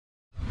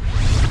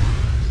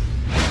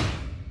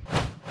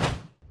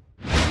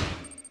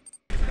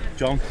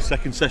John,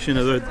 second session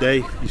of the day,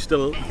 you're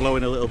still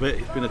blowing a little bit.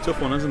 It's been a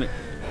tough one, hasn't it?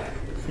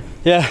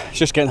 Yeah, it's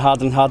just getting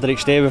harder and harder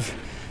each day. We've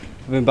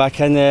been back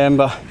in,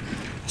 but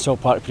it's all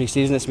part of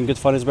pre-season. It's been good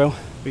fun as well.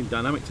 It's been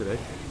dynamic today.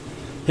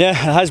 Yeah, it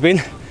has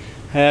been,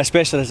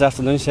 especially this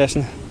afternoon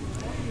session.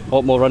 A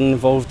lot more running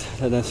involved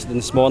than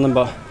this morning,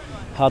 but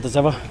hard as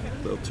ever.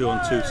 A little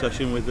 2-on-2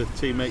 session with the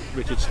teammate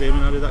Richard Stearman.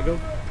 How did that go?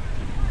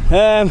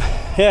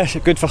 Yeah, it's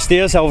good for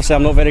steers. Obviously,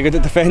 I'm not very good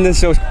at defending,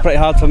 so it's pretty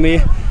hard for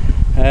me.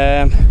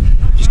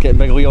 Just getting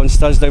big on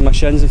studs down my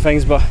shins and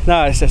things, but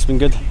nah, it's been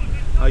good.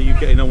 How are you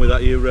getting on with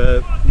that? You've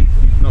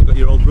not got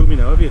your old roomie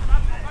now, have you?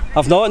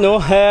 I've not, no.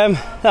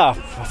 Nah,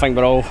 I think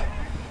we're all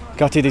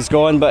gutted he's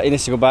gone, but he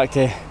needs to go back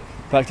to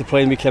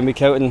playing week in,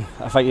 week out, and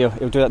I think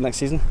he'll do that next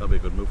season. That'll be a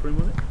good move for him,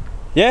 won't it?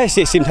 Yeah,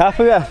 he seemed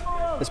happy with it.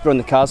 It's been on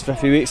the cards for a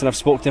few weeks, and I've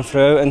spoken to him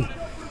throughout,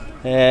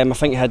 and I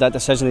think he had that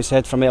decision he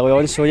said from early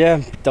on. So yeah,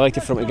 I'm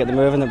delighted for him to get the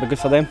move, and it'll be good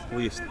for them. Will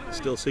you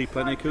still see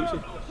plenty of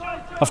Couttsy?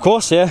 Of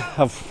course, yeah.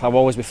 I'll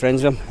always be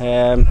friends with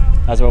him,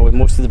 as well with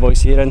most of the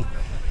boys here, and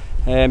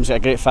he's got a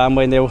great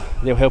family, and they'll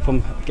help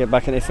him get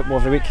back into football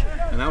every week.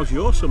 And how's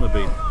your summer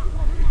been?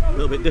 A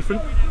little bit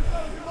different?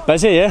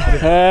 Busy,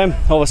 yeah.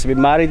 Obviously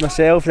been married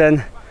myself,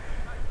 then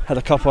had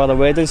a couple other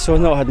weddings, so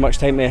not had much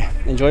time to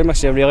enjoy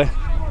myself really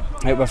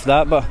out with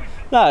that, but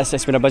nah,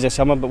 it's been a busy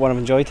summer, but one I've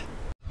enjoyed.